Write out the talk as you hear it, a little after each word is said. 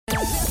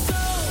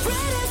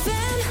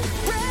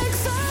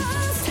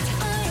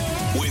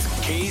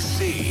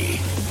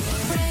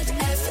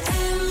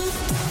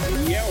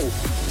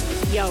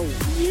Yo.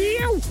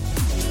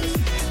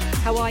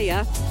 How are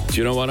ya? Do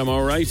you know what? I'm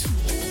all right.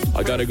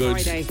 I got a good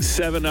Friday.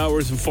 7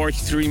 hours and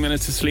 43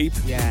 minutes of sleep.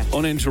 Yeah.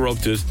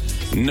 Uninterrupted.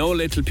 No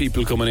little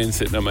people coming in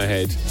sitting on my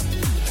head.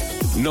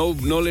 No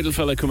little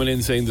fella coming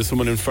in saying there's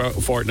someone in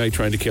Fortnite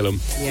trying to kill him.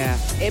 Yeah.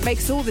 It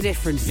makes all the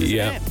difference, doesn't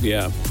it?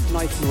 Yeah.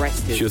 Nice and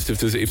rested. Just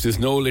if there's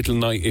no little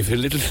night, if a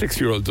little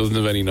 6-year-old doesn't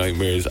have any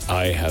nightmares,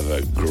 I have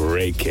a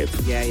great kip.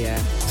 Yeah.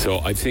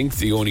 So I think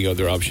the only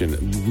other option,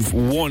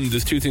 one,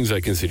 there's two things I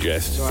can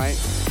suggest. All right.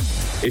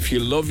 If you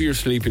love your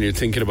sleep and you're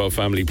thinking about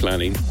family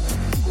planning,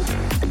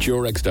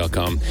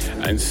 Durex.com.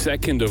 And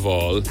second of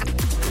all,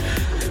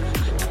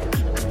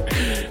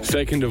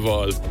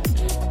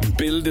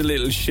 build a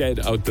little shed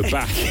out the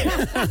back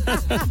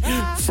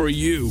for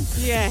you.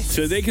 Yes.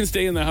 So they can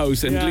stay in the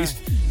house and at least,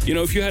 you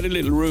know, if you had a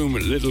little room, a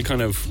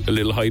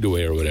little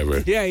hideaway or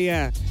whatever.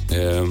 Yeah.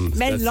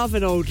 Men love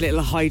an old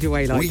little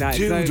hideaway like that.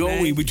 We do,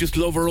 don't we? We just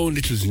love our own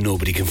little,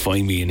 nobody can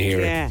find me in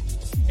here. Yeah.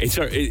 It's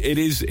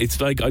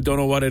like, I don't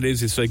know what it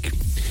is. It's like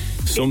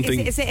something.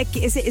 Is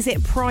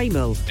it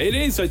primal? It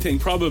is, I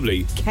think,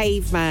 probably.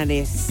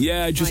 Caveman-ish.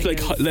 Yeah, just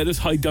like let us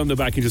hide down the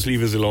back and just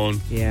leave us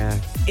alone. Yeah.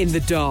 In the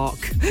dark.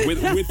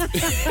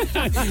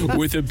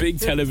 With a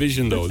big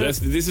television though.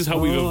 This is how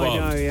we've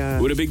evolved. I know,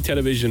 yeah. With a big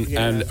television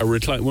and a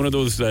one of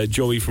those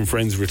Joey from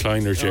Friends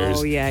recliner chairs.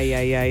 Oh yeah.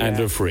 And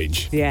a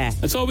fridge. Yeah.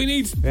 That's all we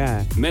need.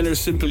 Yeah. Men are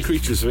simple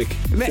creatures, Vic.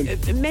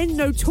 Men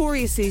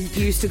notoriously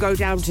used to go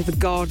down to the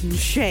garden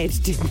shed,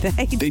 didn't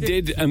they? They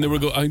did, and they were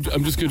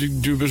I'm just going to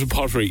do a bit of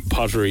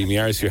pottery in the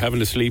arse. You're having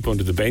to sleep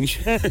under the bench.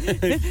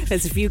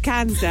 There's a few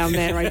cans down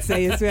there, I'd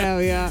say as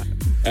well. Yeah.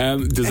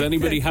 Does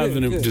anybody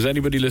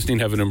listening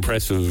have an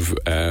impressive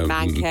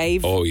man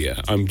cave? Oh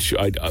yeah,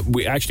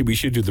 we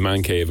should do the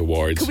man cave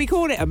awards. Could we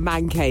call it a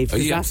man cave?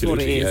 Because that's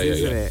what it is,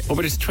 isn't it? Oh,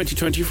 but it's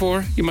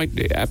 2024. You might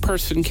a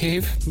person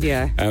cave.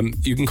 Yeah.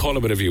 You can call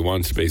it whatever you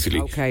want,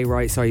 basically. Okay,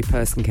 right. Sorry,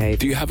 person cave.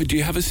 Do you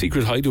have a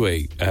secret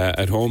hideaway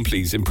at home?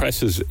 Please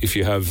impress us if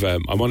you have.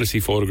 I want to see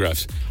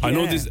photographs. Yeah. I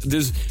know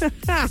there's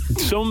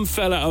some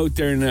fella out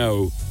there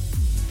now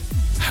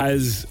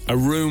has a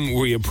room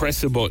where you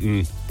press a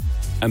button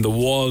and the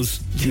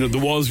walls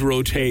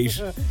rotate,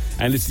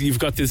 and you've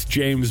got this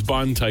James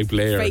Bond type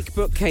layer. Fake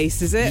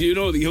bookcase, is it? You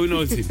know.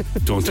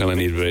 Don't tell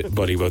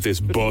anybody about this,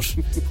 but.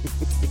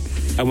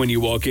 And when you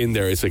walk in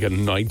there, it's like a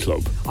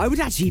nightclub. I would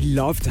actually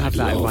love to have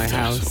that in my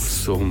house.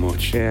 So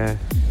much. Yeah.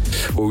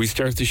 Well, we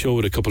start the show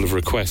with a couple of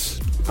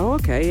requests. Oh,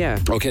 okay, yeah.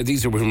 Okay,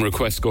 these are when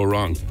requests go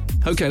wrong.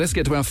 Okay, let's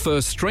get to our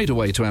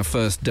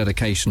first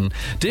dedication.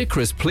 Dear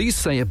Chris, please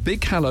say a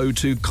big hello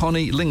to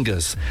Connie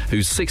Lingers,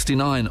 who's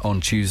 69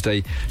 on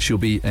Tuesday. She'll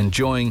be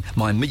enjoying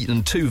my meat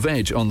and 2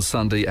 veg on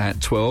Sunday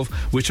at 12,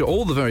 which are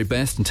all the very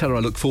best, and tell her I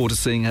look forward to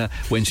seeing her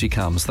when she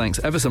comes. Thanks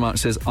ever so much,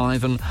 says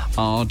Ivan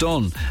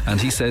Ardon.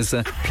 And he says,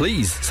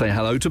 please say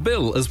hello to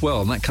Bill as well.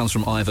 And that comes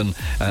from Ivan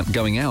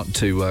going out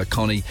to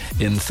Connie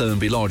in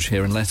Thurmby Lodge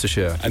here in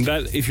Leicestershire. And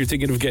that, if you're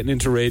thinking of getting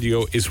into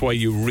radio, is why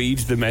you read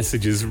the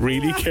messages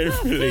really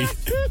carefully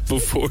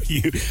before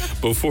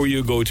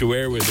you go to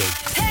air with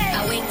it.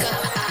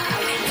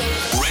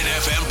 Red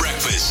FM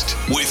Breakfast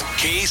with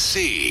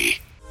KC.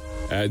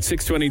 It's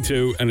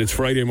 6:22 and it's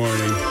Friday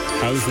morning.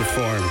 How's the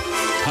form?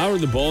 How are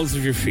the balls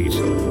of your feet?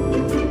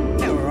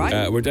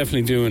 Right. We're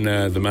definitely doing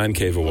the Man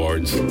Cave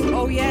Awards.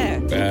 Oh,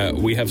 yeah.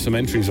 We have some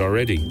entries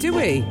already. Do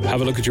we?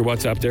 Have a look at your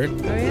WhatsApp there.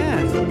 Oh,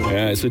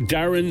 yeah. So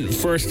Darren,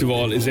 first of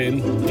all, is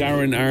in.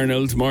 Darren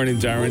Arnold. Morning,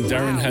 Darren.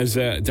 Darren has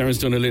Darren's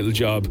done a little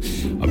job.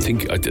 I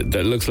think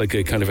that looks like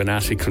a kind of an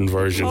attic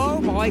conversion.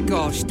 Oh, my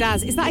gosh.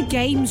 Daz, is that a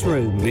games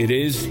room? It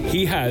is.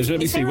 He has. Let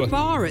me see. Is there a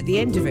bar at the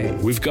end of it?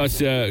 We've got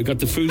the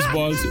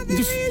foosball,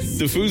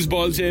 the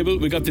foosball table.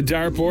 We got the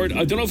dartboard.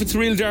 I don't know if it's a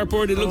real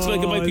dartboard. It looks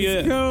like it might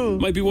be cool.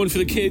 Might be one for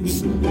the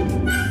kids.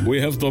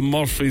 We have the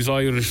Murphy's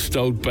Irish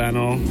Stout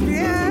banner.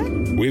 Yeah.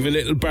 We have a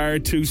little bar,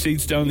 2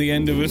 seats down the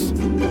end of it.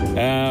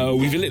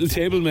 We have a little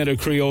table made of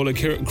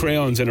Crayola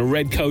crayons and a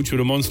red couch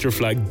with a Munster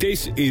flag.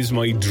 This is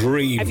my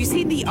dream. Have you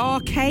seen the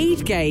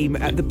arcade game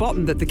at the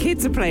bottom that the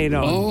kids are playing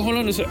on? Oh, hold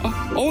on a sec.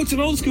 Oh, it's an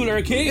old school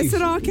arcade. It's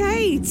an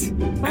arcade.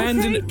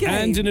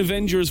 And an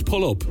Avengers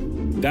pull-up.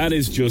 That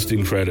is just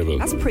incredible.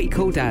 That's pretty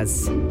cool,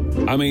 Daz.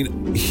 I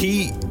mean,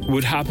 he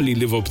would happily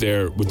live up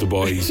there with the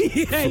boys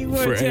he would,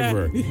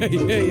 forever.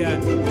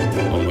 Yeah.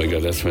 Oh my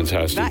God, that's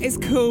fantastic. That is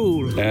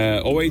cool.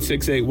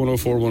 0868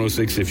 104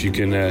 106 if you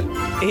can.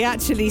 He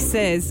actually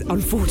says,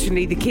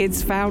 unfortunately, the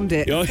kids found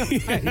it. No,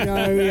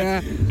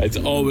 yeah. It's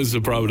always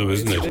the problem,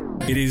 isn't it?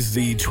 It is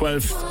the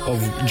 12th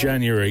of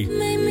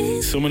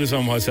January. Someone is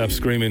on WhatsApp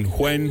screaming,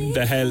 when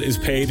the hell is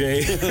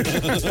payday?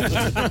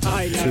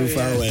 I know, Too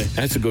far away.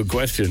 That's a good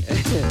question.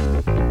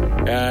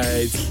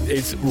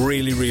 It's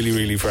really, really,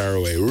 really far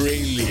away.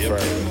 Really far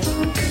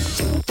away.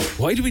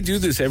 Why do we do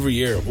this every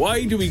year?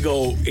 Why do we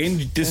go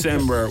in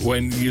December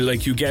when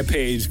you get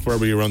paid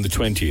probably around the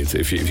 20th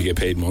if you get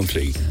paid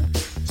monthly,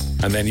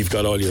 and then you've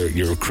got all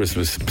your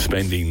Christmas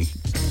spending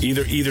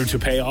either to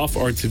pay off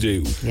or to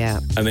do. Yeah.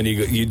 And then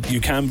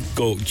you can't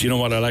go, do you know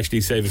what, I'll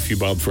actually save a few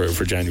bob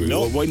for January.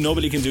 Nope. Why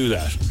nobody can do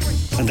that?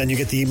 And then you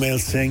get the email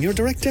saying your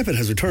direct debit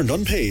has returned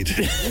unpaid.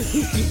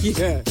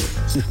 Yeah.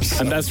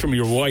 And that's from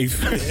your wife.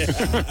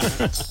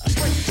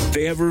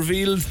 They have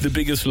revealed the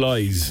biggest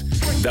lies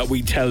that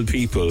we tell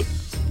people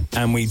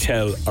and we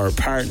tell our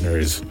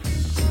partners.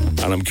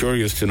 And I'm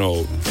curious to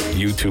know,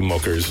 you two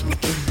muckers,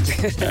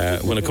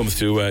 when it comes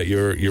to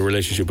your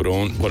relationship with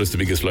Owen, what is the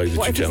biggest lie that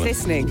What you if tell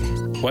he's him?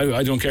 listening? Well,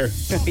 I don't care.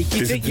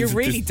 You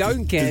really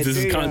don't care, This do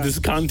is you? this is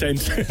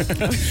content.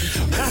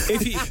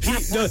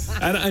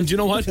 And do you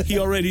know what? He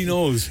already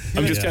knows.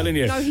 I'm just telling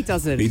you. No, he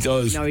doesn't. He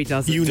does. No, he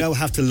doesn't. You now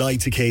have to lie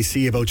to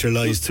KC about your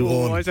lies to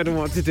Oh, Owen. I don't know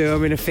what to do.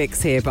 I'm in a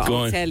fix here, but Go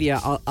I'll on. tell you.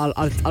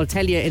 I'll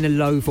tell you in a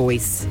low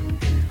voice.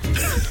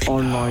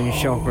 Online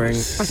shopping.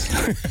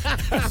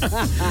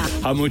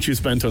 How much you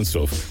spent on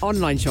stuff?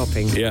 Online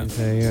shopping. Yeah.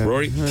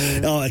 Rory?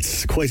 Oh,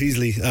 it's quite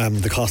easily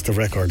the cost of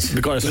records.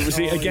 Because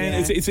see,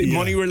 again, it's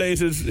money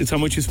related. It's how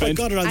much you I spent.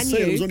 got it on And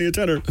sale. you? It was only a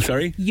tenner.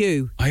 Sorry?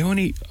 You. I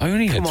only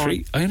had on.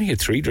 three. I only had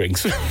 3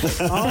 drinks.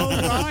 All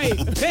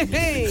right.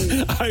 Hey.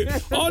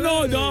 No,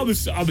 I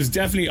was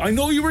definitely. I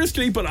know you were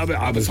asleep, but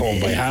I was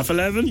home by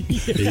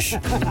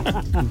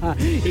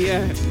 11:30.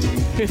 Yeah.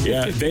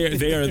 Yeah,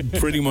 they are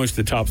pretty much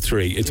the top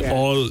 3. It's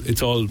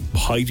all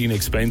hiding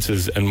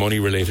expenses and money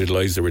related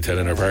lies that we're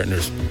telling our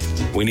partners.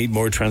 We need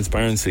more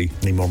transparency.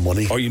 Need more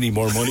money. Or you need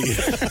more money.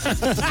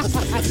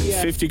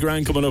 50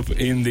 grand coming up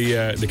in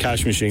the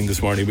cash machine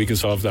this morning. We can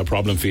solve that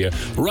problem for you.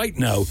 Right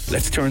now,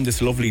 let's turn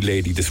this lovely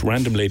lady, this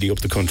random lady up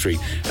the country,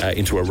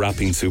 into a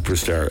rapping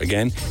superstar.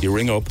 Again, you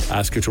ring up,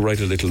 ask her to write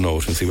a little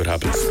note and see what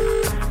happens.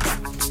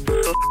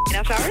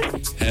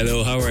 Flowers?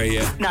 Hello, how are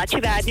you? Not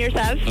too bad, and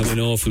yourself? I'm in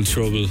awful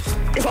trouble.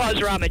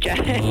 What's wrong with you?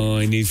 Oh,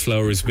 I need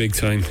flowers big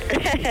time.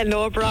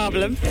 No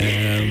problem.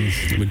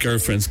 My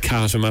girlfriend's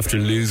cat, I'm after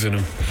losing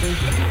him.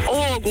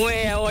 Oh,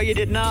 well, you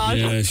did not.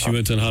 Yeah, she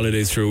went on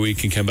holidays for a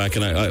week and came back,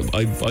 and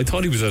I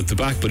thought he was out the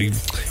back, but he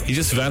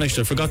just vanished.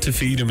 I forgot to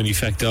feed him and he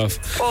fecked off.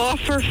 Oh,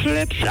 for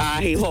flips.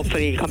 He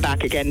hopefully come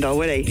back again, though,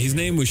 will he? His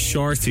name was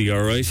Shorty,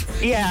 alright?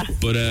 Yeah.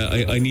 But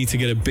I need to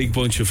get a big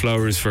bunch of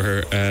flowers for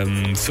her.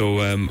 So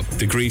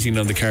the greeting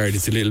on the card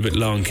is a little bit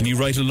long. Can you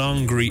write a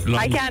long greeting?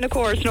 I can, of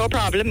course, no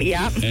problem,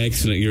 yeah.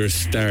 Excellent, you're a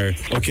star.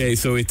 Okay,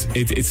 so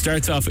it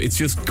starts off, it's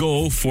just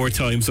go 4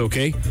 times,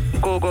 okay?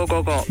 Go, go,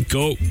 go, go.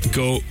 Go,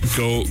 go,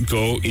 go,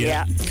 go.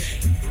 Yeah.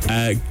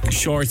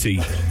 Shorty.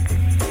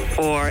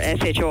 Or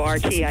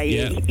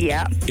SHORTIE.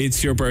 Yeah.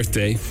 It's your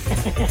birthday.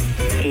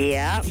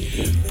 Yeah.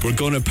 We're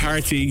going to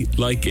party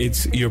like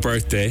it's your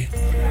birthday.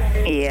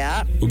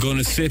 Yeah. We're going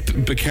to sip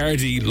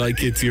Bacardi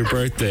like it's your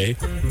birthday.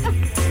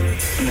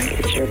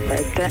 It's your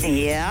birthday.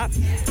 Yeah.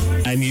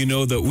 And you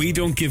know that we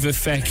don't give a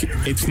feck,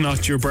 it's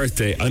not your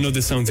birthday. I know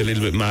this sounds a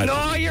little bit mad.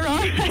 No, you're all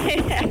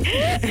right.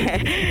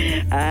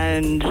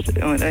 And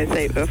when I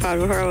say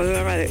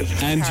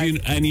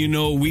And you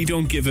know we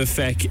don't give a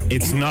feck,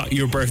 it's not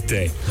your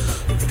birthday.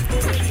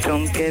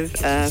 don't give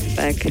a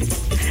feck. It's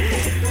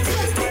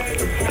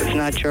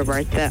not your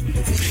birthday.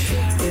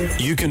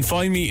 You can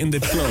find me in the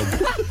club.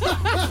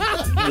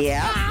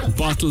 Yeah.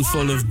 Bottle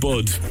full of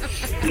bud.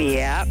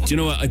 Yeah. Do you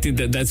know what? I think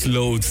that's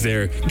loads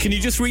there. Can you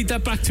just read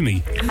that back to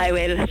me? I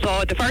will.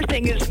 So the first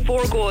thing is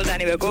 4 goals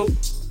anyway. Go,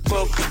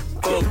 go,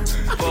 go,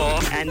 go.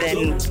 And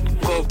then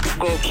go,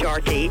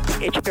 Shorty.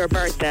 It's your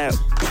birthday.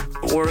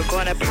 We're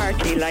going to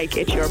party like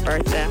it's your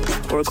birthday.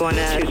 We're going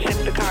to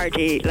sip the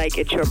cardi like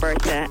it's your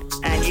birthday.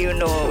 And you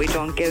know we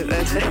don't give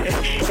a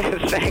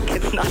feck.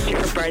 It's not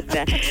your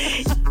birthday.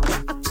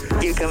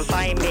 You can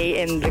find me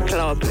in the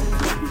club.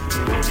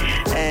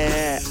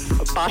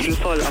 Bottle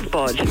full of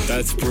bud.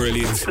 That's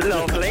brilliant.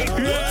 Lovely.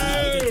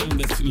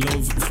 That's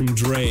love from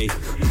Dre.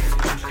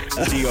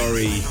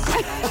 D-R-E.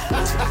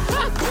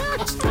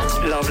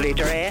 Lovely,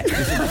 Dre. Red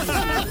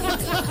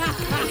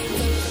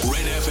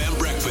FM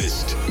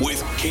Breakfast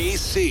with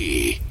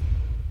KC.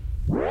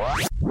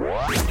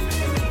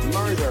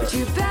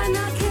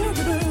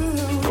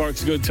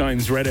 Corks Good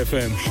Times, Red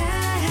FM.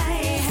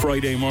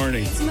 Friday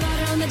morning.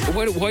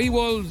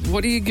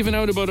 What are you giving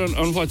out about on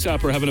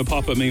WhatsApp or having a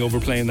pop at me over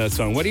playing that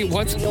song? What? You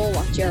know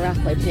what you're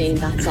at by playing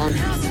that song.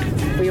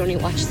 We only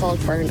watched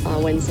Saltburn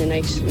on Wednesday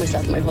night,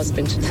 myself and my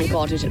husband. Thank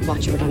God I didn't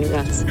watch it with anyone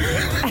else.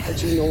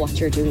 But you know what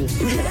you're doing. Of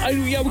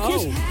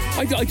course.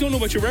 I don't know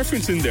what you're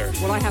referencing there.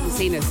 Well, I haven't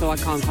seen it, so I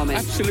can't comment.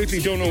 Absolutely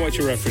don't know what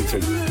you're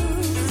referencing.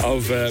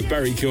 Of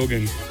Barry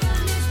Keoghan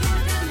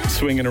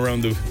swinging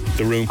around the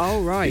room.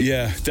 Oh, right.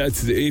 Yeah,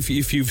 that's if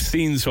you've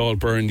seen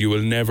Saltburn, you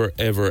will never,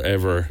 ever,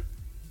 ever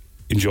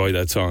enjoy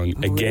that song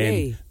again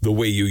really? the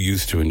way you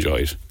used to enjoy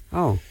it.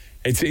 Oh.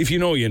 It's if you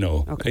know, you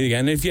know. Okay.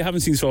 And if you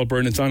haven't seen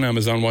Saltburn, it's on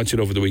Amazon. Watch it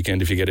over the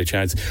weekend if you get a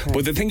chance. Okay.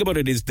 But the thing about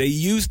it is they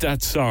used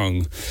that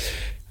song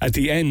at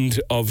the end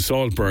of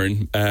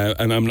Saltburn,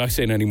 and I'm not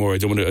saying anymore. I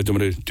don't want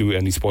to do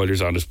any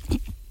spoilers on it.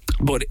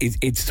 But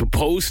it's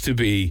supposed to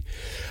be,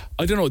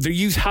 I don't know, they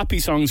use happy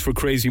songs for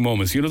crazy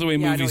moments. You know the way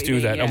movies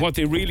do that. Yeah. And what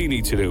they really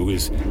need to do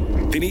is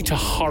they need to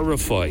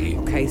horrify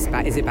Okay, is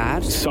it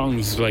bad?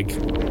 songs like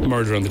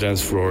Murder on the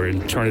Dance Floor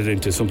and turn it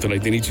into something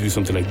like, they need to do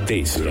something like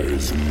this.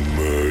 There's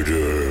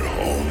murder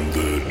on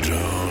the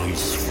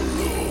dance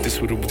floor. This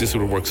this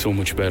would have worked so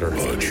much better.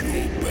 But you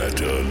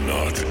better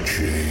not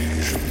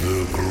change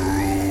the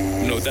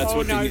groove. No, that's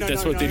what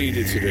they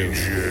needed to do.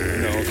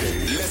 No, okay.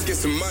 Let's get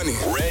some money.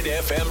 Red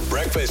FM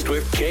Breakfast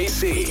with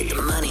KC.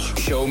 Money.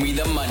 Show me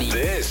the money.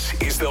 This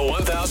is the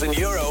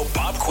 €1,000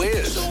 pop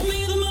quiz.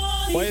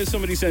 Why has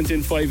somebody sent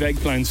in 5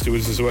 eggplants to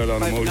us as well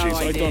on emojis? no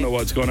I idea. don't know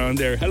what's going on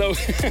there. Hello.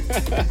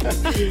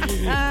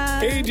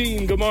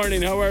 Aideen, good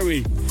morning. How are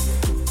we?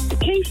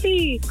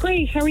 Casey,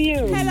 great, how are you?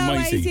 Hello,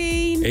 Mighty.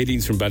 Aideen.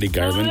 Aideen's from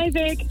Ballygarvan. Hi,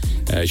 Vic.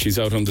 She's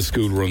out on the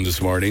school run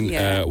this morning.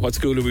 Yeah. What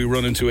school are we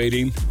running to,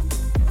 Aideen?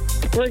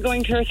 We're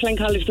going to Ursuline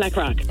College,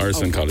 Blackrock.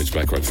 Ursuline College,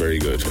 Blackrock. Very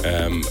good.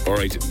 All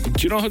right.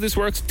 Do you know how this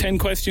works? 10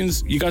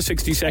 questions. You got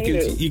 60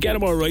 seconds. You get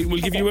them all right,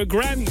 we'll give you a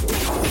grand.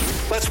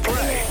 Let's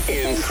play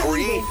in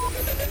 3,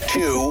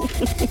 2,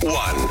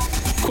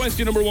 1.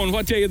 Question number 1.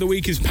 What day of the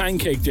week is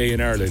Pancake Day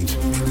in Ireland?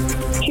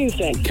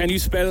 Tuesday. Can you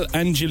spell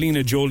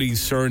Angelina Jolie's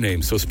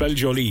surname? So spell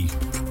Jolie.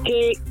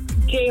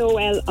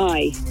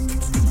 Joli.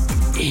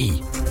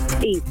 E.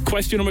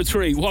 Question number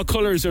 3. What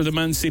colours are the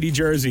Man City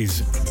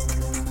jerseys?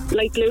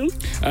 Light blue.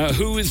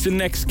 Who is the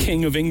next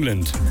King of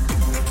England?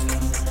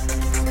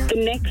 The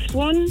next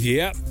one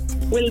Yeah.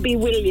 will be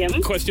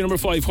William. Question number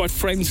 5. What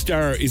Friends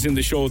star is in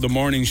the show The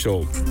Morning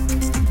Show?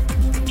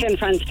 Jen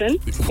Franston.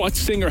 What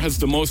singer has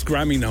the most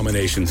Grammy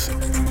nominations?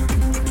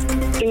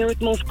 Singer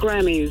with most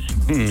Grammys.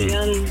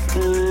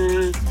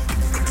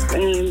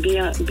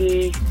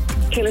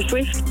 Taylor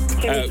Swift.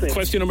 Taylor Swift.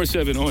 Question number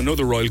 7. Oh,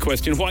 another royal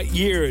question. What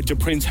year did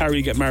Prince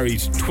Harry get married?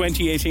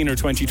 2018 or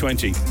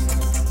 2020?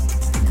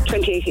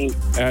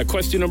 2018.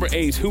 Question number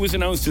 8. Who was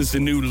announced as the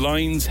new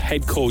Lions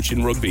head coach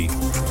in rugby?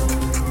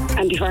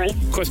 Andy Farrell.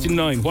 Question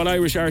 9. What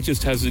Irish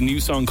artist has a new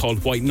song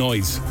called White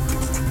Noise?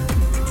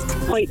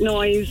 White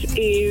Noise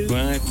is...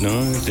 White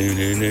Noise.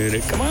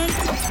 Come on.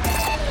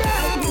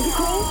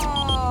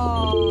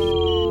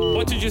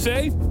 What did you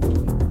say?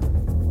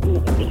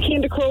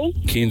 Keane the Crow.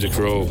 Keane the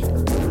Crow.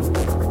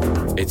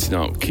 It's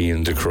not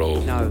Keane the Crow.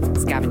 No,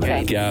 it's Gavin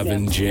James.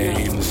 Gavin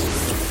James.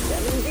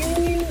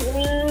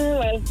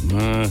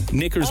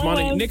 Knickers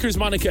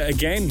Monica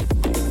again.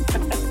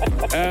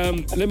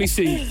 Let me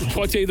see.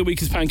 What day of the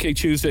week is Pancake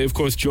Tuesday? Of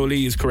course,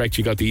 Jolie is correct.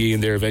 You got the E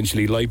in there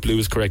eventually. Light blue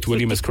is correct.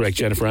 William is correct.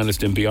 Jennifer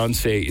Aniston.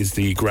 Beyonce is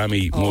the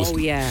Grammy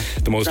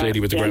the most lady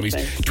with the Grammys.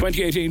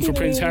 2018 for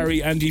Prince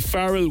Harry. Andy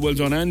Farrell. Well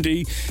done,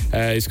 Andy.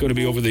 It's going to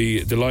be over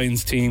the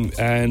Lions team.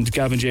 And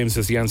Gavin James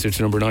has the answer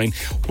to number 9.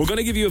 We're going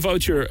to give you a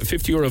voucher, a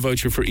 €50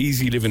 voucher for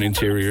Easy Living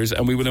Interiors,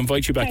 and we will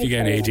invite you back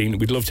again, Aideen.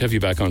 We'd love to have you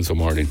back on some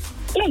morning.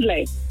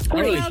 Lovely.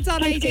 Well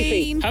done,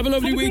 Aideen. Have a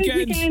lovely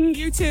weekend.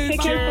 You too.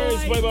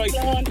 Cheers. Bye-bye.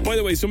 By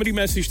the way, somebody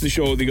messaged the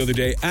show the other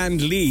day,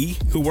 and Lee,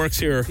 who works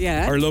here,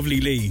 our lovely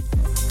Lee,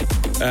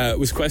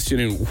 was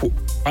questioning.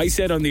 I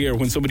said on the air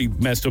when somebody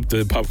messed up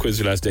the pop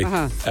quiz last day,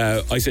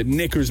 I said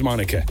Knickers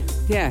Monica.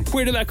 Yeah.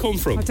 Where did that come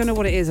from? I don't know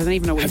what it is. I don't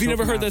even know what Have you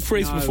never heard that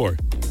phrase before?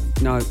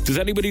 No. Does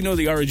anybody know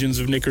the origins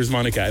of Knickers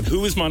Monica? And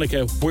who is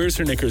Monica? Where's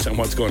her knickers? And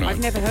what's going on? I've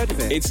never heard of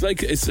it. It's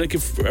like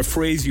a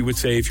phrase you would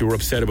say if you were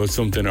upset about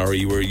something or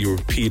you were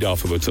peed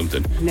off about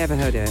something. Never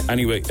heard it.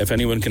 Anyway, if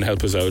anyone can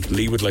help us out,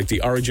 Lee would like the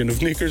origin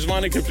of Knickers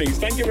Monica, please.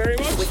 Thank you very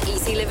much. With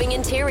Easy Living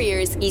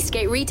Interiors,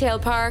 Eastgate Retail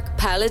Park,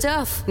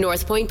 Paladuff,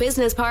 North Point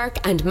Business Park,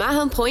 and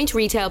Mahon Point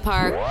Retail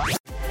Park.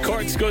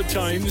 Corks Good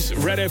Times.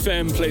 Red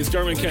FM plays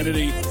Dermot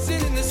Kennedy.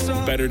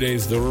 Better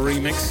Days, the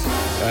remix.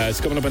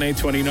 It's coming up on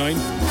 8:29.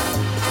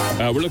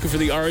 We're looking for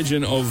the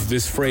origin of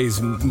this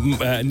phrase,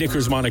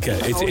 Knickers Monica.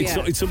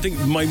 It's something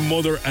my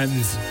mother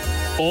and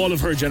all of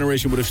her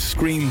generation would have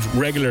screamed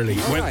regularly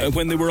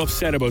when they were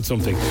upset about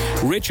something.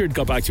 Richard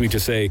got back to me to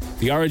say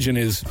the origin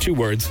is 2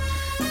 words: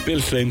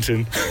 Bill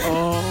Clinton.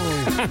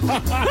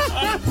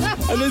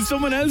 And then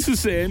someone else was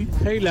saying,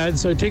 hey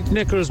lads, I think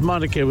Knickers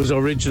Monica was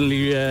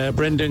originally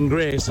Brendan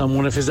Grace on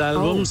one of his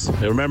albums.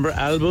 Remember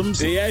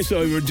albums? Yes,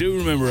 I do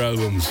remember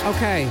albums.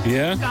 Okay.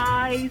 Yeah?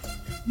 Guys,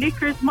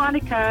 Knickers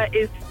Monica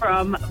is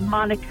from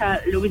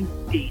Monica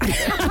Lewinsky.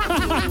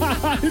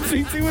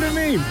 See what I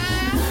mean?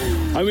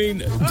 I mean,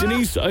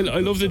 Denise, I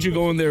love that you're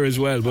going there as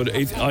well, but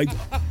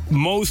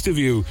most of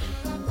you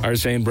are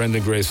saying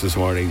Brendan Grace this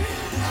morning,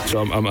 so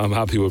I'm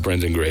happy with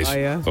Brendan Grace. Oh,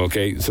 yeah?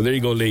 Okay, so there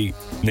you go, Lee.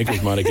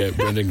 Knickers Monica,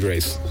 Brendan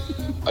Grace.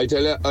 I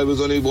tell you, I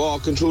was only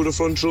walking through the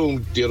front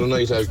room the other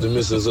night as the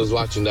missus was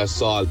watching that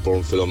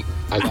Saltburn film,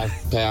 and that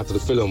part of the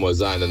film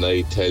was on, and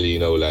I tell you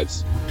now,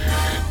 lads,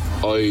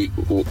 I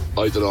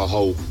don't know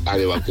how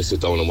anyone can sit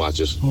down and watch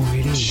it. Oh,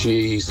 really?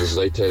 Jesus,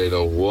 I tell you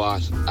now,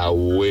 what a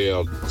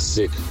weird,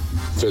 sick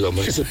film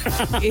is it?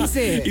 Is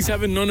it? He's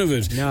having none of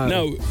it. No.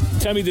 Now,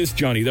 tell me this,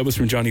 Johnny. That was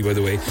from Johnny, by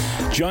the way.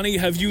 Johnny,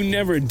 have you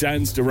never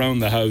danced around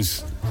the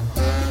house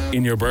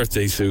in your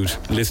birthday suit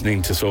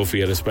listening to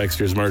Sophie Ellis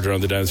Bextor's Murder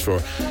on the Dance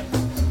Floor?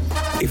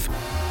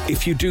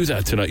 If you do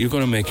that tonight, you're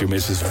going to make your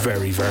missus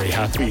very, very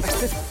happy.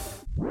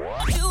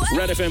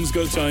 Red FM's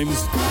Good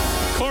Times.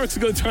 Corks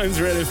Good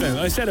Times Red FM.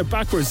 I said it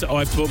backwards. I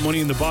have to put money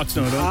in the box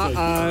now, don't I?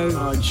 Uh-oh.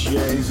 Oh,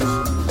 Jesus.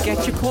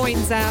 Get your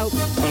coins out.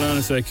 Hold on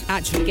a sec.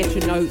 Actually, get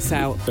your notes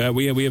out.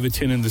 We have a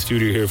tin in the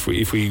studio here.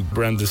 If we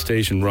brand the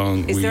station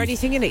wrong, Is there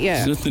anything in it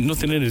yet? There's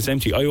nothing in it. It's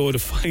empty. I owed a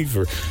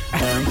 £5.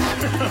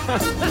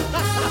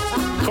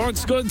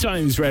 Corks Good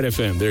Times Red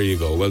FM. There you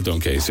go. Well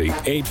done, Casey.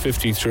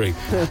 8:53.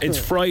 It's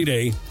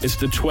Friday. It's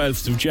the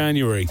 12th of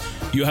January.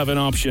 You have an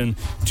option.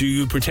 Do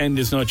you pretend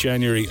it's not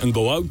January and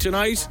go out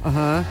tonight?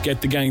 Get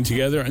the gang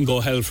together and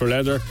go hell for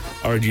leather?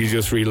 Or do you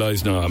just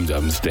realise, no,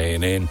 I'm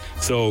staying in?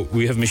 So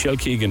we have Michelle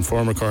Keegan,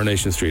 former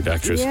Coronation Street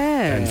actress,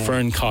 and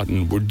Fern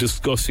Cotton. We're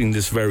discussing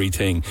this very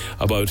thing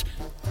about...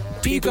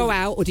 Do you go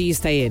out or do you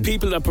stay in?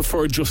 People that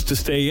prefer just to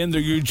stay in,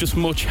 you're just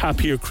much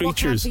happier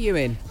creatures. What camp are you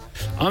in?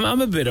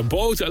 I'm a bit of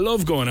both. I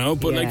love going out,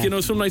 but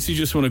some nights you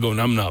just want to go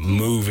and I'm not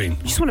moving.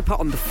 You just want to put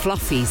on the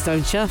fluffies,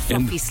 don't you?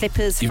 Fluffy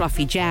slippers,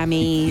 fluffy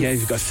jammies. Yeah,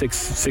 you've got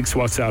six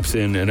WhatsApps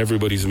in and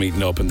everybody's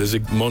meeting up and there's a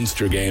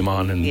Munster game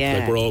on and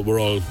like we're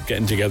all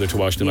getting together to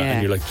watch them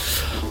and you're like,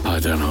 I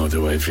don't know,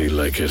 do I feel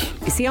like it?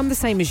 You see, I'm the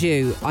same as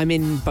you. I'm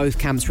in both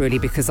camps really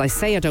because I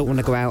say I don't want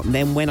to go out and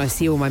then when I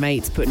see all my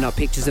mates putting up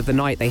pictures of the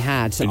night they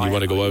had, and you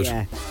want to go out?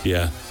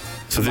 Yeah.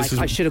 So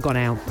I should have gone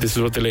out. This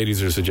is what the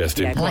ladies are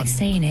suggesting. I like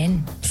staying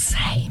in.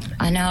 Same.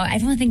 I know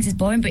everyone thinks it's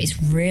boring, but it's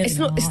really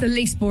not. It's the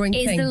least boring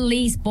thing. It's the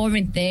least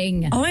boring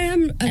thing. I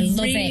am a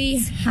really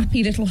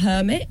happy little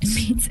hermit.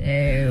 Me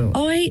too.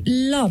 I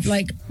love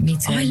Me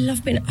too. I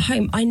love being at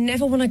home. I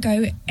never want to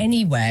go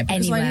anywhere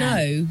because I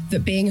know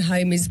that being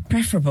home is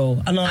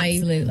preferable, and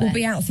I will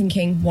be out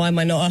thinking, why am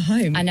I not at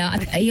home? I know.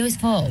 I always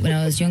thought when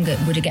I was younger,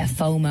 would I get a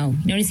FOMO?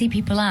 You know, to see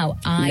people out,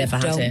 I never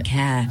don't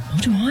care.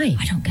 What do I?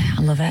 I don't care.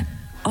 I love it.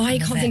 I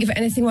can't think of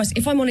anything worse.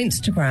 If I'm on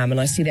Instagram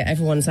and I see that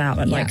everyone's out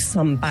at like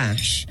some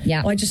bash,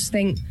 I just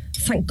think,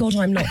 thank God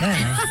I'm not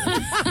there.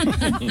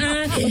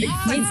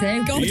 Me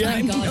too. God,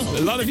 I'm not.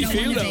 A lot of you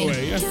feel that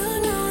way,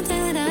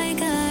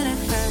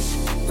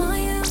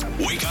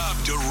 Wake up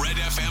to Red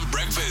FM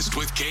Breakfast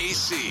with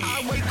KC.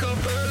 I wake up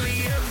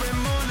early every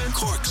morning.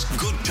 Cork's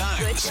Good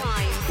Times.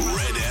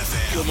 Red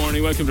FM. Good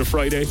morning. Welcome to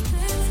Friday.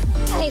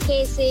 Hi,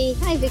 Casey.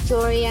 Hi,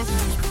 Victoria.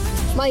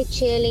 My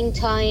chilling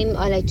time,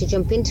 I like to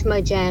jump into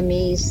my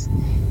jammies,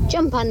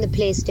 jump on the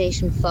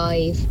PlayStation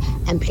 5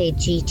 and play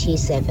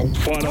GT7.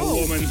 What a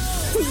woman.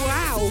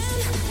 Wow.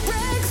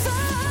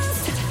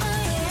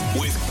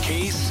 With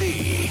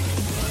KC.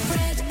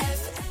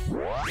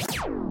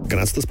 And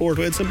that's the sport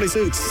way it simply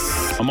suits.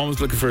 I'm always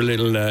looking for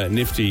little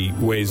nifty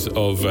ways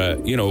of,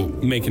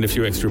 making a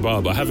few extra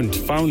bob. I haven't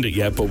found it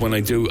yet, but when I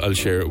do, I'll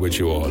share it with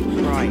you all.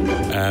 Right.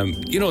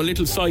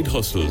 Little side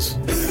hustles.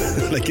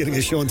 Like getting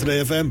a show on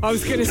Today FM. I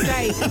was going to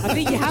say, I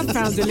think you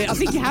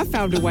have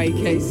found a way,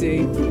 Casey.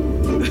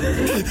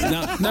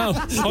 No.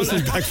 This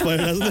is backfired,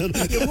 hasn't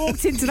it? You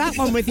walked into that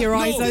one with your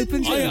eyes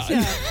open, didn't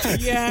you?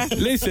 Yeah.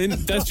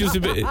 Listen, that's just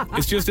a bit.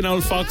 It's just an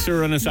old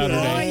foxer on a Saturday.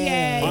 Oh,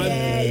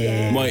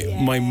 yeah.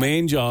 My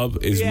main job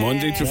is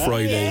Monday to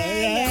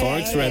Friday,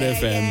 Corks Red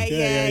FM.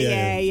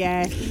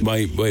 Yeah.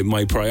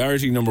 My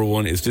priority number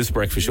one is this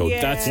breakfast show.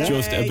 That's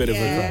just a bit of a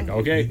crack,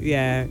 okay?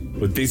 Yeah.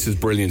 But this is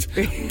brilliant.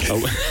 What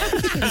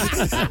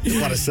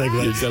a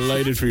segue. You're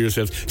delighted for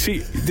yourself. See,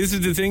 this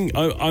is the thing.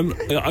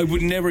 I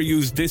would never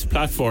use this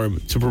platform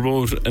to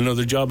promote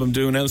another job I'm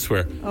doing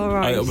elsewhere. All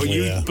right.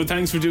 But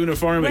thanks for doing it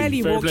for me. Well,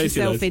 you walked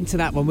yourself into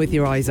that one with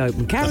your eyes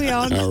open. Carry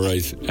on. All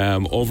right.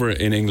 Over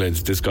in England,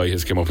 this guy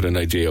has come up with an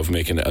idea of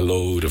making a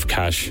load of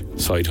cash,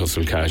 side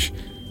hustle cash.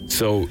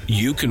 So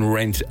you can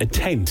rent a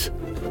tent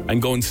and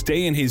go and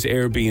stay in his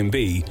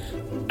Airbnb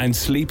and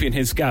sleep in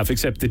his gaff,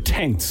 except the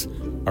tents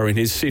are in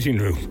his sitting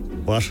room.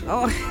 What?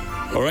 Oh.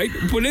 All right,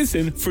 but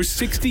listen, for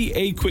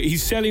 68 quid,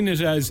 he's selling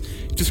it as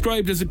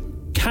described as a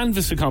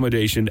canvas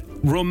accommodation,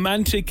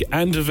 romantic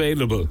and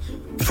available,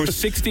 for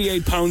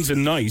 £68 a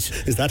night.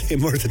 Is that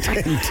him or the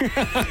tent?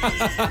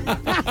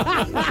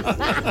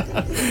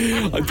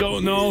 I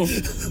don't know.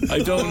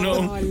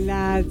 Oh,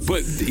 lads.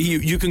 But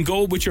you can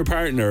go with your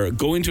partner,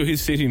 go into his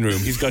sitting room.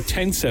 He's got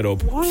tent set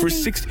up for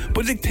 60.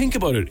 But think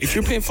about it. If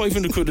you're paying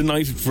 500 quid a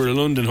night for a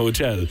London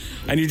hotel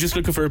and you're just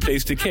looking for a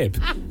place to kip,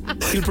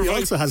 he'll provide. He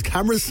also has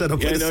cameras set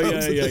up.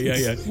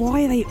 Yeah.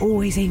 Why are they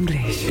always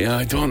English? Yeah,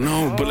 I don't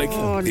know. But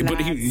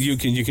you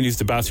can use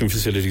the bathroom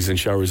facilities and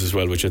showers as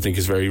well, which I think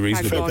is very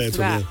reasonable.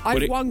 I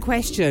have one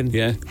question.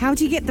 Yeah. How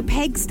do you get the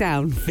pegs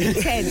down for the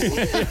tent?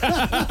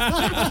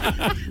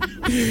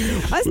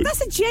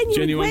 That's a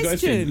genuine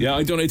question. Yeah,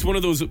 I don't know. It's one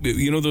of those,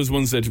 those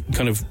ones that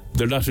kind of,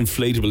 they're not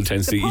inflatable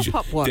tents. The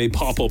pop-up ones. They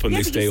pop up and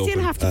they stay open. You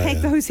still have to peg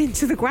those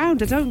into the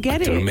ground. I don't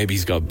get it. Maybe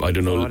he's got, I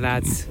don't know. Oh,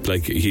 lads.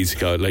 Like, he's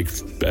got,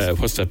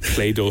 what's that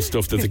Play-Doh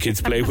stuff that the kids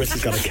play with?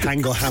 He's got a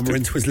Kango hammer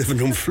into his living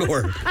room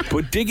floor.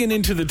 But digging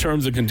into the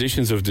terms and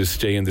conditions of this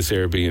stay in this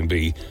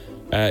Airbnb,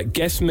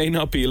 guests may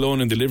not be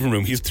alone in the living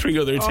room. He's 3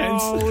 other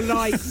tents. Oh,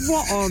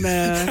 what on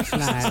earth,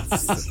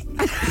 lads?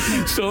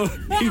 So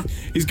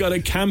he's got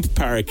a camp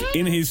park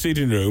in his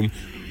sitting room,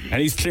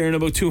 and he's clearing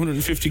about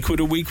 250 quid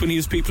a week when he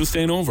has people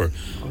staying over.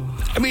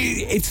 I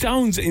mean, it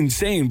sounds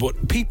insane,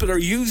 but people are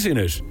using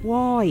it.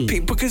 Why?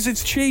 Because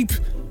it's cheap.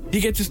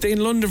 You get to stay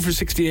in London for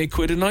 68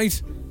 quid a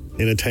night.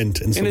 In a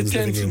tent in someone's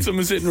living room. In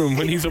someone's sitting room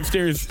when he's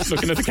upstairs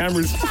looking at the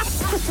cameras.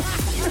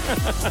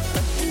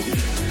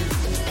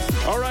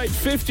 All right,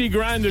 50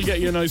 grand will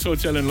get you a nice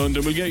hotel in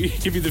London. We'll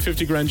give you the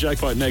 50 grand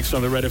jackpot next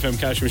on the Red FM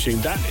cash machine.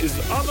 That is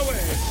on the way.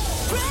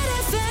 Red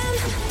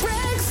FM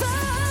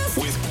Breakfast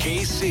with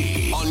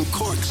KC on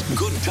Corks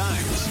Good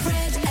Times.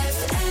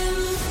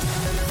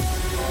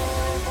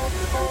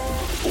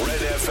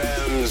 Red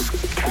FM's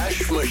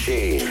cash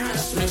machine.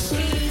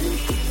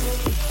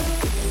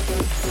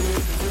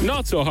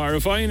 Not so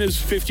horrifying as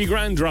 50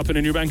 grand dropping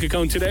in your bank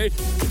account today.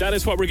 That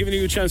is what we're giving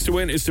you a chance to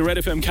win. It's the Red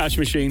FM cash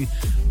machine.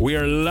 We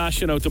are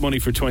lashing out the money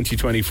for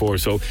 2024.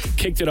 So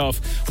kicked it off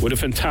with a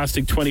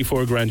fantastic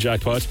 24 grand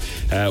jackpot.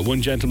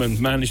 One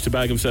gentleman managed to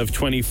bag himself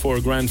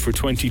 24 grand for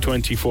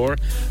 2024.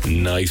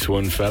 Nice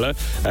one, fella.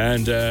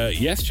 And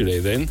yesterday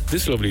then,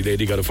 this lovely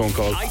lady got a phone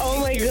call. Oh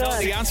my God. You know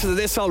the answer to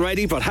this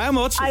already, but how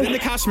much is in the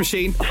cash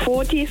machine?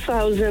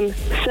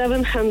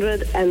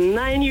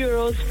 40,709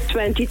 euros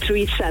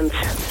 23 cents.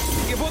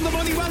 You've won the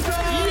money, well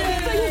done!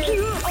 Yeah, thank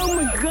you. Oh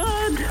my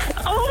God.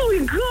 Oh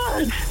my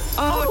God.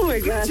 Oh my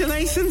God.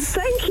 Congratulations.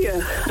 Thank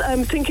you.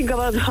 I'm thinking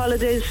about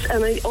holidays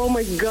and oh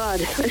my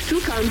God. I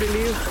still can't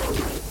believe.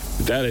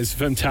 That is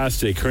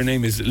fantastic. Her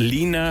name is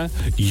Lina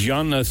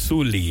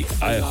Janasuli.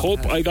 I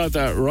hope I got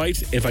that right.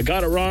 If I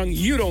got it wrong,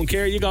 you don't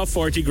care. You got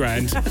 40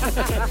 grand.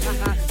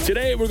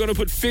 Today, we're going to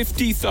put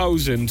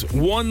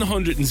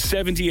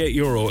 50,178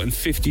 euro and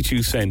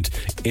 52 cent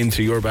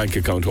into your bank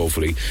account,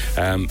 hopefully.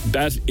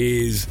 That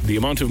is the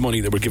amount of money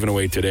that we're giving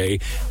away today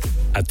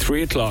at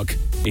 3 o'clock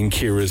in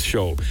Ciara's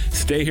show.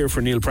 Stay here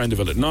for Neil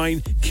Prendeville at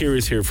 9.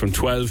 Ciara's here from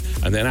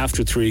 12. And then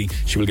after 3,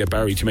 she will get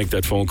Barry to make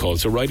that phone call.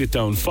 So write it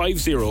down.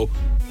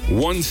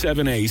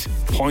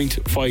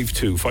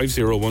 50178.52.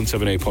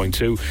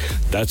 50178.2.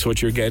 That's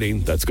what you're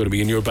getting. That's going to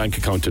be in your bank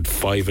account at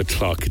 5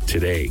 o'clock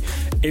today.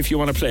 If you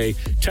want to play,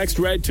 text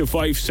RED to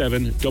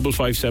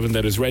 57557.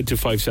 That is RED to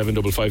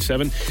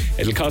 57557.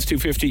 It'll cost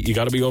 $2.50. You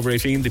got to be over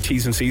 18. The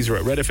T's and C's are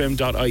at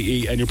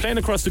redfm.ie. And you're playing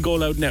across the Go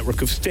Loud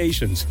network of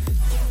stations.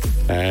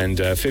 And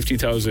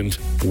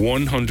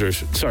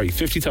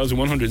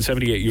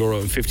 50,178 euro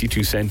and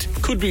 52 cent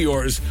could be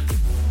yours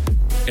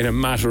in a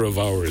matter of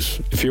hours.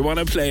 If you want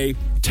to play,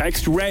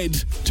 text RED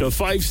to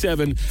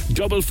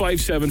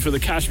 57557 for the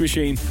cash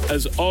machine.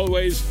 As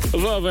always,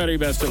 the very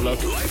best of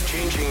luck.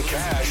 Life-changing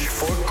cash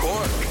for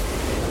Cork.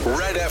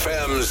 Red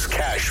FM's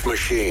cash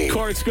machine.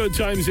 Corks Good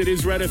Times. It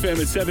is Red FM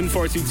at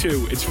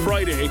 7:42. It's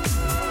Friday.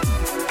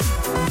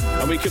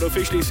 And we can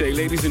officially say,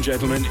 ladies and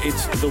gentlemen,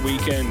 it's the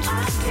weekend.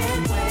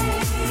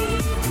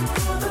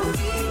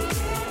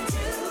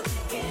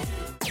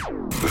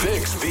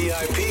 Vic's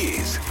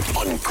VIPs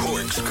on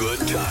Cork's Good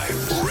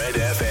Times. Red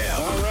FM.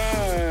 All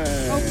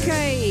right.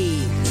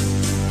 Okay.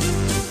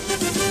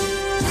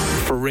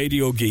 For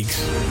radio geeks,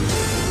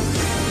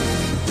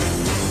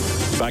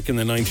 back in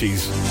the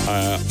 90s,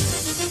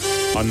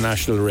 on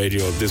national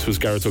radio, this was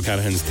Gareth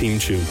O'Callaghan's theme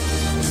tune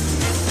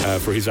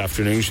for his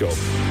afternoon show.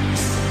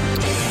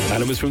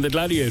 And it was from the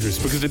Gladiators,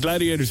 because the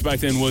Gladiators back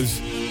then was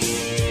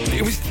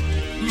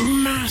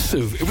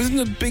massive. It wasn't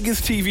the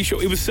biggest TV show.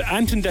 It was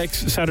Ant and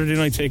Dec's Saturday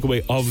night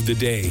takeaway of the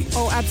day.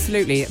 Oh,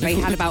 absolutely. They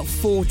had about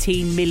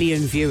 14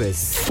 million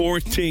viewers.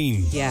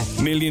 14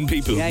 million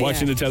people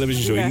watching the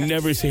television show. You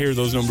never hear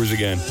those numbers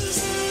again.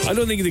 I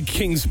don't think the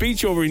King's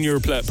Speech over in your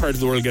part of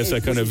the world gets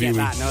that kind of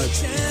viewing.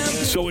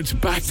 So it's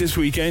back this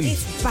weekend.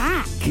 It's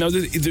back. Now,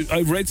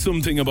 I read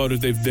something about it.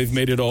 They've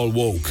made it all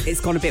woke. It's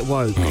gone a bit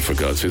woke. Oh, for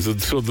God's sake.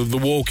 So the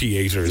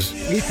wokey-ators.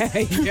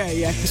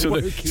 Yeah. So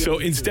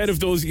instead of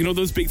those, you know,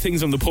 those big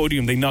things on the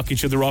podium they knock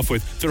each other off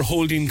with, they're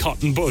holding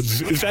cotton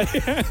buds. Is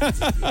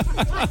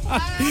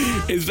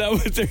that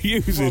what they're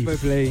using?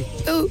 Probably.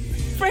 Oh,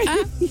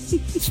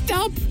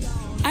 stop.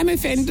 I'm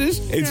offended.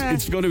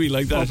 It's going to be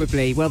like that.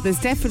 Probably. Well, there's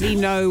definitely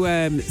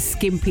no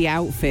skimpy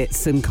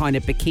outfits and kind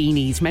of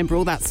bikinis. Remember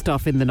all that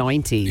stuff in the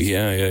 90s?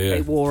 Yeah.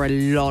 They wore a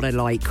lot of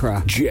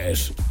lycra.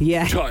 Jet.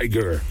 Yeah.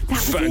 Tiger.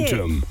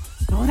 Phantom.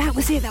 Oh, that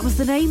was it. That was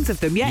the names of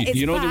them. Yeah, it's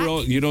you know back. they were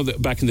all. You know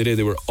that back in the day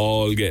they were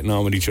all getting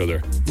on with each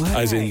other.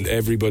 As in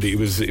everybody. It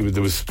was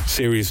there was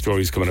serious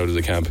stories coming out of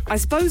the camp. I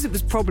suppose it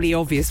was probably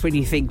obvious when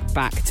you think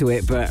back to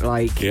it, but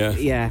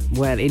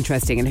well,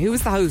 interesting. And who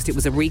was the host? It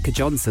was Erika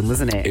Johnson,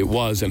 wasn't it? It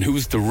was. And who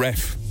was the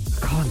ref?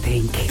 I can't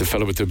think. The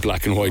fellow with the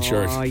black and white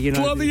shirt. You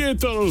know,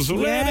 Gladiators,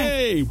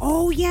 ready!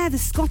 Oh, yeah, the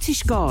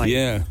Scottish guy.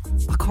 Yeah.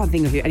 I can't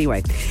think of it.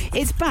 Anyway,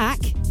 it's back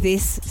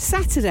this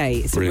Saturday.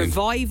 It's Brilliant. A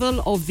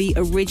revival of the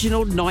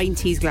original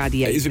 90s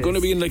Gladiators. Is it going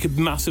to be in like a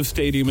massive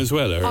stadium as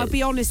well? Or? I'll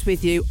be honest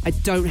with you, I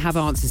don't have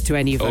answers to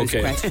any of those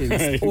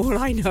questions. All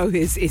I know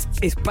is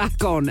it's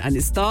back on, and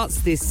it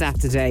starts this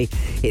Saturday.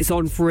 It's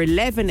on for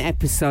 11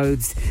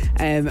 episodes.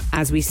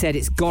 As we said,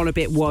 it's gone a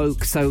bit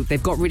woke, so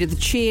they've got rid of the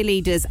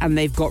cheerleaders and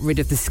they've got rid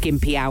of the skimpy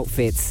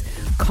outfits.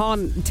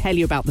 Can't tell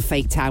you about the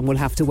fake tan. We'll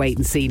have to wait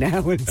and see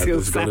now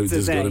until Saturday.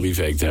 There's going to be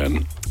fake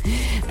tan.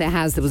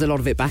 There was a lot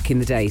of it back in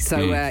the day.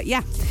 So,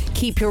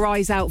 keep your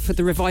eyes out for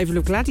the revival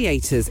of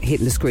Gladiators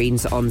hitting the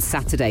screens on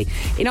Saturday.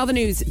 In other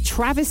news,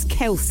 Travis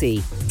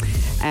Kelce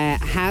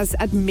has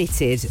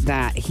admitted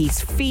that he's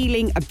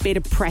feeling a bit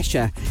of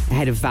pressure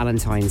ahead of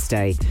Valentine's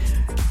Day.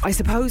 I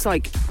suppose,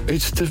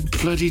 it's the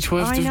bloody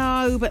 12th. I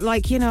know, but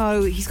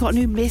he's got a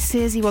new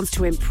missus. He wants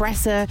to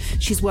impress her.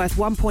 She's worth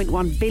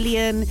 $1.1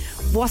 billion.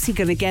 What's he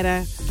going to get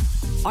her?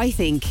 I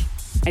think...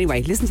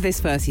 Anyway, listen to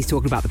this first. He's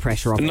talking about the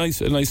pressure of it.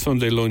 A nice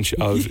Sunday lunch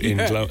out in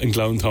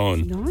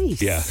Glounthaune.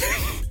 Nice. Yeah.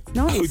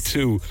 Nice.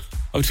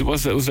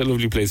 What's that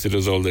lovely place that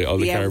does all the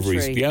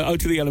carveries? Yeah,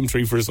 out to the Elm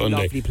Tree for a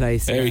Sunday. Lovely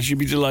place. Yeah. You should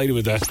be delighted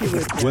with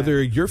that.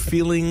 Whether you're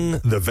feeling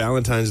the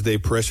Valentine's Day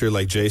pressure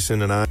like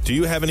Jason and I, do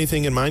you have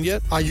anything in mind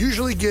yet? I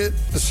usually get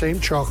the same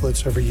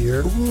chocolates every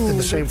year and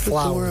the same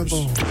flowers.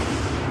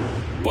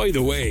 By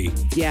the way,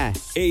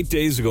 8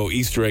 days ago,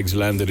 Easter eggs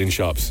landed in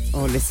shops.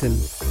 Oh, listen.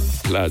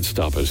 Lads,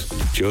 stop it.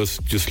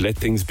 Just let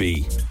things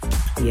be.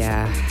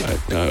 Yeah.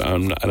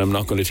 I'm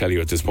not going to tell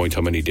you at this point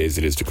how many days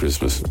it is to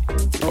Christmas.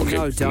 Oh, okay?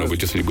 No, don't. We'll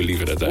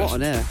leave it at that. What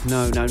on earth?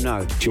 No. Do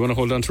you want to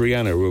hold on to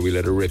Rihanna or will we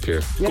let her rip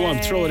here? Yeah. Go on,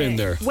 throw it in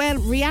there. Well,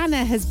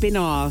 Rihanna has been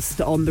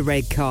asked on the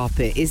red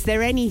carpet, is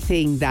there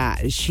anything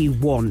that she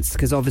wants?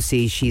 Because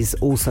obviously she's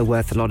also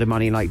worth a lot of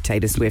money like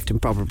Taylor Swift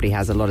and probably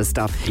has a lot of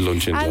stuff.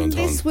 Lunch in And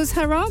downtown. this was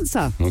her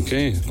answer.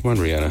 Okay, come on,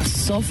 Rihanna.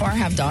 So far,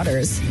 have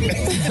daughters. You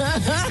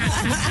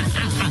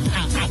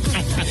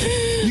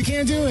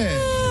can't do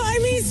it. I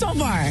mean, so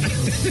far.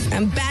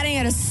 I'm batting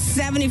at a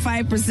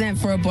 75%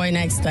 for a boy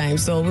next time,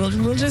 so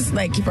we'll just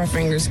keep our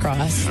fingers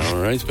crossed.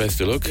 All right, best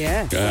of luck.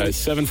 Yeah.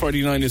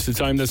 7:49 is the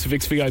time. That's the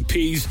VIX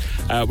VIPs.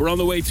 We're on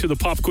the way to the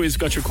pop quiz.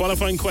 Got your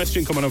qualifying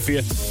question coming up for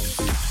you.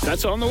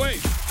 That's on the way.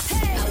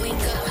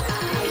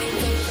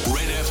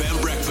 Red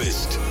FM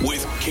Breakfast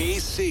with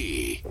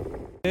KC.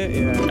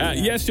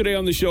 Yesterday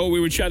on the show, we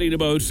were chatting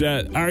about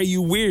Are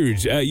You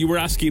Weird? You were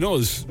asking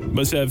us,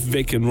 myself,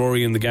 Vic and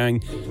Rory and the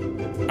gang,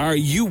 are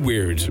you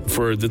weird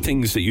for the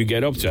things that you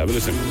get up to? Have a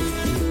listen.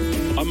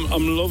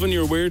 I'm loving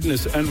your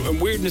weirdness, and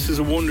weirdness is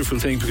a wonderful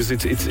thing because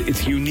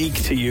it's unique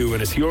to you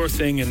and it's your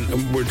thing,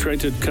 and we're trying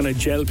to kind of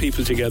gel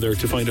people together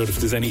to find out if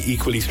there's any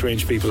equally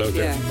strange people out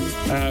there.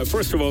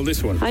 First of all,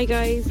 this one. Hi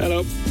guys.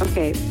 Hello.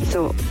 Okay,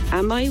 so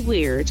am I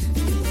weird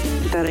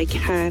that I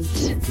can't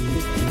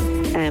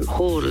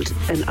hold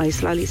an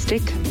ice lolly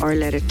stick or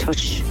let it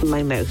touch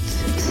my mouth?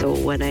 So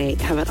when I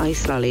have an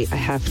ice lolly, I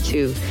have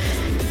to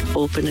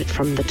open it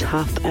from the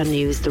top and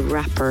use the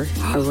wrapper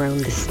around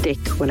the stick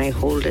when I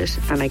hold it,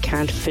 and I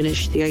can't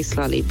finish the ice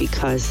lolly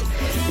because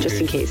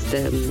just in case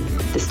the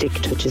stick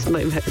touches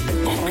my mouth.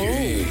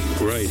 Okay,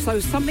 right. So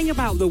something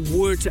about the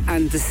wood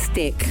and the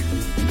stick.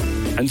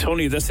 And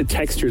Tony, that's a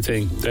texture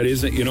thing. That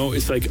isn't,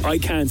 it's like I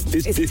can't.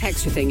 It's a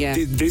texture thing, yeah.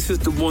 This is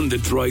the one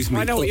that drives me.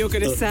 I know what you're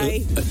going to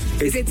say.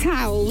 Is it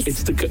towels?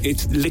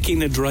 It's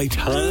licking a dry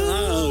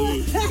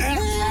towel.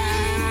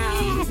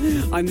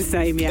 I'm the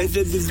same, yeah.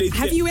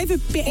 Have you ever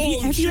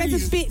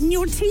bitten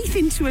your teeth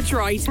into a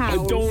dry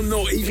towel? I don't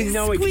know. Even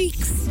now,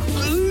 squeaks.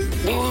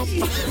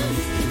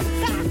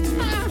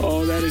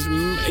 Oh, that is.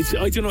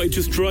 I don't know. It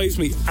just drives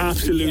me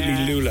absolutely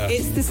lula.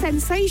 It's the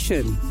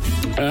sensation.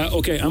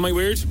 Okay, am I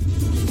weird?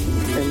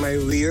 Am I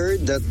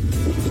weird that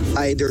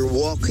either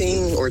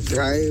walking or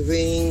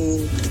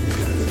driving,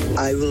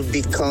 I will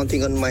be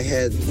counting on my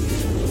head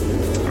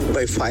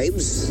by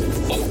fives?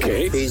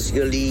 Okay.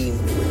 Basically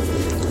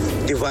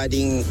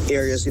dividing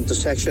areas into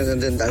sections,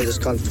 and then I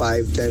just count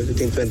 5, 10,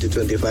 15, 20,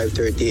 25,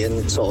 30,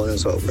 and so on and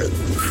so forth.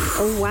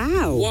 Oh,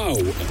 wow. Wow.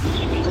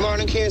 Good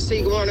morning,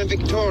 KC. Good morning,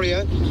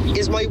 Victoria.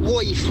 Is my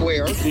wife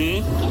weird?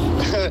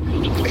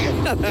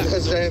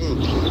 Because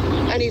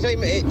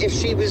anytime if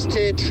she was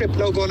to trip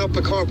now going up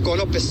a curb,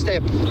 going up a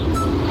step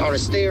or a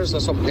stairs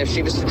or something, if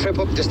she was to trip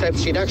up the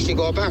steps, she'd actually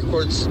go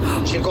backwards.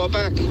 She'd go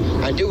back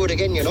and do it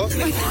again,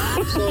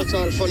 So it's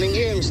all fun and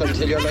games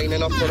until you're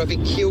lining up for a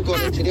big queue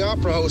going into the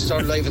Opera House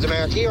or live at the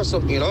Marquee or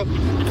something,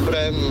 But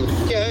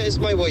it's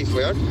my wife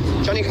weird.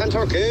 Johnny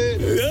Cantor.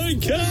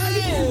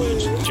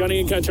 Johnny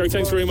and Cantor,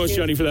 thanks very much,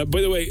 Johnny, for that.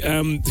 By the way,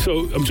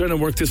 so I'm trying to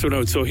work this one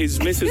out. So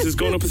his missus is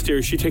going up the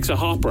stairs. She takes a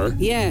hopper.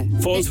 Yeah.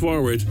 Falls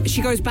forward.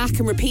 She goes back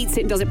and repeats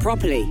it and does it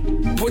properly.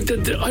 But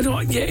I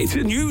don't. Yeah, it's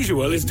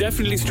unusual. It's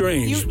definitely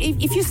strange.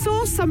 If you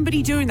saw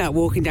somebody doing that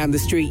walking down the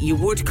street, you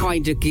would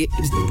kind of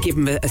give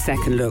them a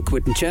second look,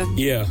 wouldn't you?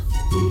 Yeah.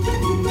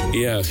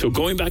 Yeah. So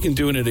going back and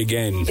doing it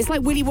again. It's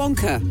like Willy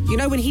Wonka.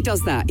 When he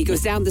does that, he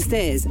goes down the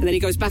stairs and then he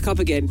goes back up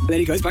again and then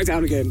he goes back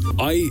down again.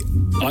 I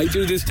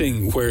do this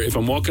thing where if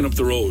I'm walking up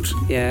the road.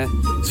 Yeah.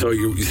 So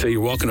you say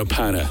you're walking up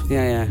Pana.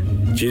 Yeah.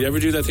 Do you ever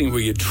do that thing where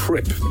you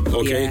trip,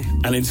 okay? Yeah.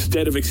 And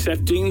instead of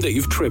accepting that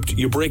you've tripped,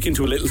 you break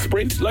into a little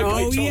sprint?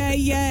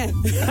 Yeah.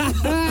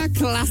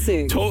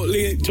 Classic.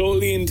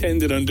 Totally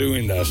intended on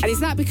doing that. And is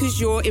that because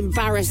you're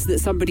embarrassed that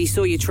somebody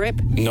saw you trip?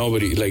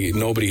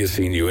 Nobody has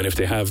seen you, and if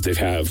they have, they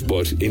have.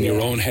 But in in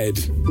your own head.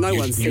 No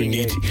one's seen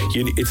you.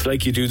 It's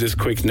like you do this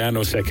quick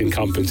nanosecond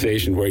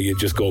compensation where you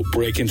just go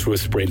break into a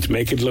sprint,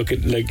 make it look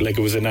like it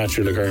was a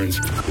natural occurrence.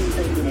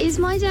 Is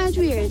my dad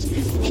weird?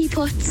 He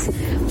puts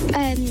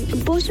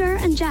butter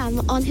and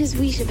jam on his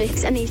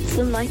Weetabix and eats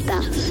them like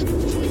that.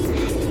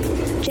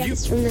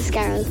 Jess from the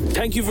Scarlet.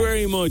 Thank you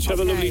very much.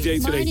 Have a lovely day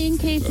today. Morning,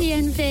 Casey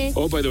and Vic.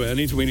 Oh, by the way,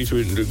 we need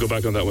to go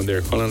back on that one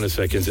there. Hold on a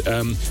second.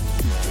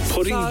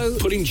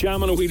 Putting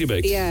jam on a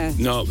Weetabix. Yeah.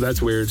 No,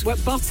 that's weird. Well,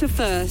 butter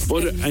first,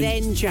 and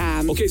then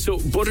jam. Okay, so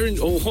butter and...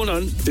 Oh, hold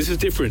on. This is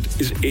different.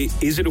 Is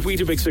it a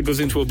Weetabix that goes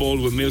into a bowl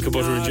with milk and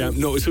butter and jam?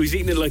 No, so he's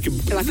eating it like a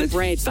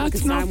bread, like a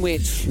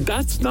sandwich.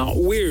 That's not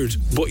weird,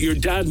 but your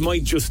dad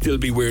might just still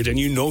be weird, and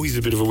you know he's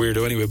a bit of a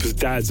weirdo anyway, because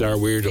dads are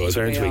weirdos,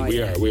 aren't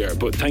we? We are.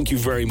 But thank you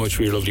very much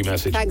for your lovely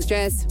message. Thanks,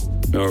 Jess.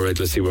 All right,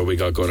 let's see what we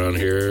got going on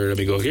here. Let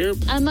me go here.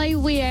 Am I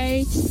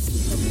weird?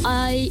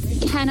 I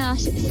cannot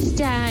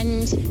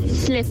stand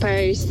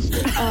slippers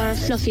or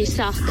fluffy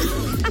socks.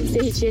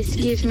 They just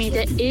give me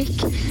the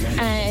ick.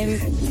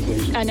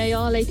 And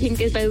all I think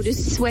about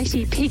is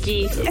sweaty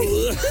piggy.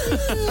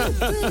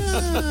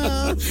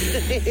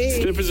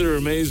 Slippers are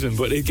amazing,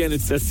 but again,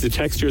 that's the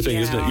texture thing,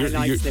 isn't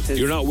it?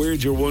 You're not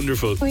weird, you're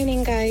wonderful.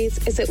 Morning, guys.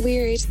 Is it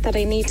weird that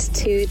I need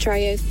to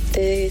dry out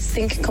the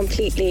sink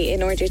completely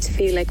in order to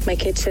feel like my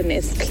kitchen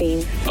is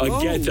clean? I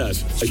get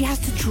that. She has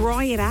to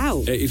dry it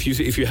out. If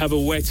you have a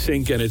wet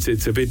sink and it's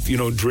a bit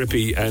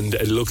drippy and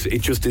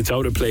it's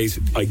out of place,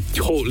 I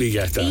totally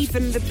get that.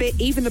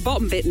 Even the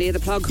bottom bit near the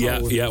plug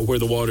hole. Yeah, where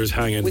the water's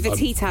hanging. With a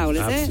tea towel,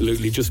 is it?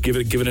 Absolutely. Just give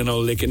it an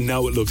old lick, and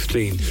now it looks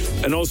clean.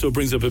 And also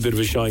brings up a bit of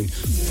a shine.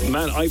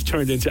 Man, I've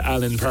turned into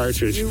Alan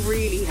Partridge. You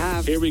really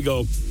have. Here we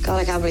go. God,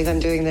 I can't believe I'm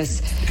doing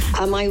this.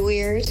 Am I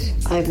weird?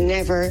 I've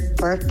never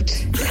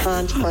burped,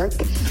 can't burp.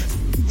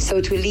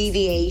 So to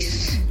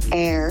alleviate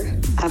air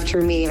after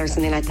a meal or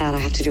something like that, I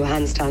have to do a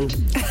handstand.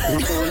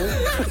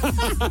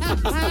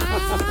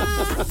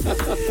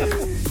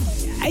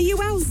 Are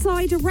you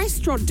outside a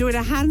restaurant doing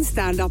a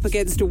handstand up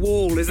against a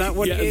wall? Is that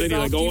what it is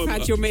after you've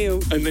had your meal?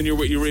 And then you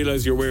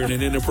realise you're wearing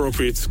an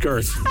inappropriate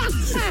skirt.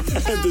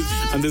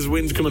 and there's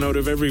wind coming out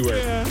of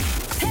everywhere. Red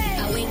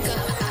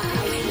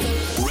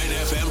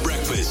FM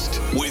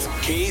Breakfast with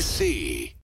KC.